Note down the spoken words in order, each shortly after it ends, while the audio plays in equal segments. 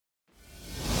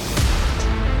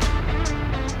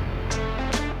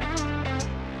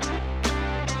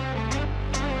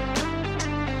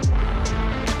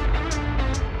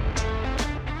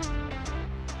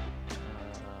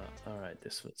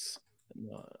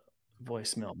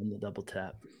voicemail on the double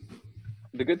tap.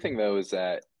 The good thing though is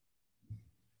that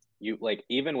you like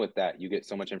even with that you get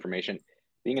so much information.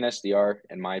 Being an SDR,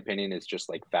 in my opinion, is just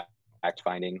like fact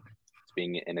finding. It's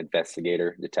being an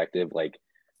investigator, detective. Like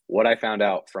what I found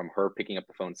out from her picking up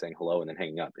the phone saying hello and then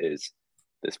hanging up is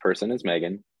this person is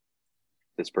Megan.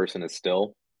 This person is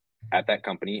still at that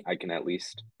company. I can at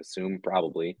least assume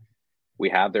probably we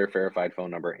have their verified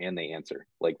phone number and they answer.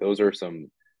 Like those are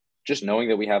some just knowing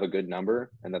that we have a good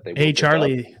number and that they will Hey pick up.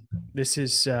 Charlie, this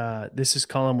is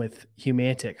Collin with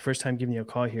Humantic. First time giving you a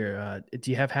call here.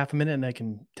 Do you have half a minute and I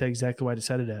can tell you exactly why I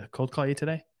decided to cold call you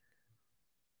today?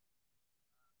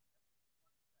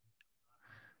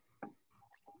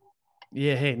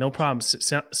 Yeah, hey, no problem.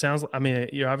 Sounds. I mean,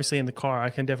 you're obviously in the car. I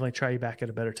can definitely try you back at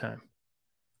a better time.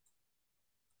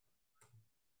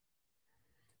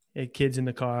 Hey, kids in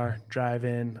the car,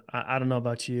 driving. I don't know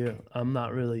about you. I'm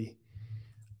not really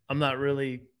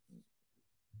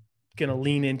gonna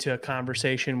lean into a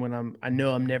conversation when I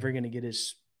know I'm never gonna get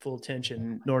his full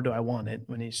attention, nor do I want it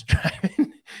when he's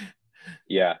driving.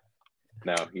 Yeah,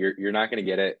 no, you're not going to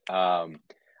get it.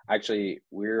 Actually,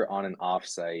 we're on an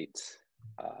offsite.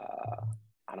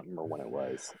 I don't remember when it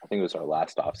was. I think it was our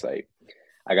last offsite.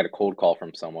 I got a cold call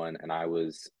from someone, and I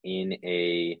was in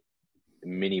a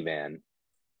minivan,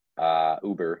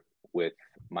 Uber, with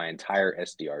my entire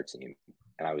SDR team,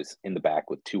 and I was in the back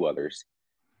with two others.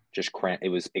 Just It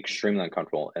was extremely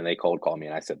uncomfortable, and they cold called me,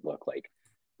 and I said, "Look, like,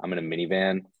 I'm in a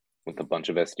minivan with a bunch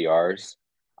of SDRs.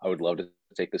 I would love to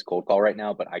take this cold call right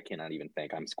now, but I cannot even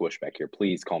think. I'm squished back here.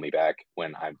 Please call me back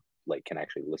when I like can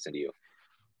actually listen to you."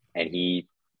 And he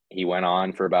went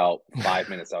on for about 5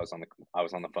 minutes. I was on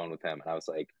the phone with him, and I was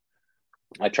like,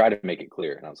 I tried to make it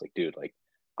clear, and I was like, dude, like.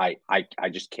 I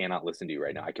just cannot listen to you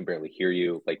right now. I can barely hear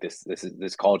you. Like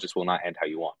this call just will not end how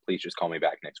you want. Please just call me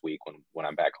back next week when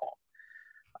I'm back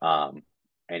home.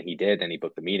 And he did, and he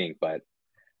booked the meeting, but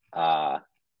uh,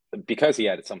 because he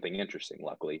had something interesting,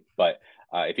 luckily. But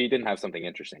if he didn't have something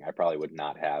interesting, I probably would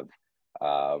not have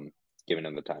given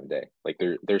him the time of day. Like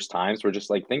there's times where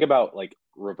just like think about like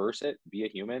reverse it, be a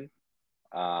human,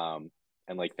 and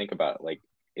like think about it. Like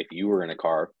if you were in a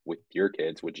car with your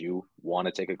kids, would you want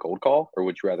to take a cold call, or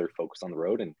would you rather focus on the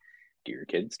road and get your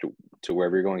kids to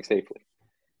wherever you're going safely?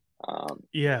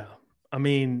 Yeah. I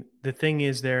mean, the thing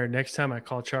is there, next time I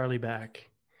call Charlie back,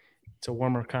 it's a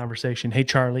warmer conversation. Hey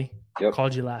Charlie, Yep,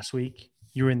 called you last week.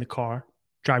 You were in the car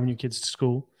driving your kids to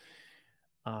school.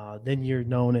 Then you're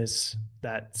known as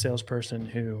that salesperson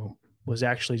who was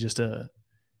actually just a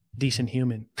decent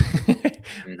human.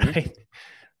 mm-hmm. Right.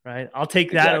 Right. I'll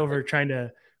take that Exactly. over trying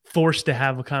to force to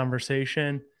have a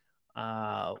conversation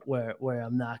where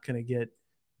I'm not going to get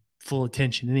full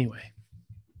attention anyway.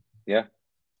 Yeah,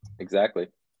 exactly.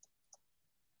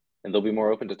 And they'll be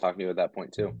more open to talking to you at that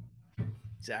point too.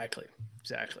 Exactly.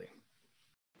 Exactly.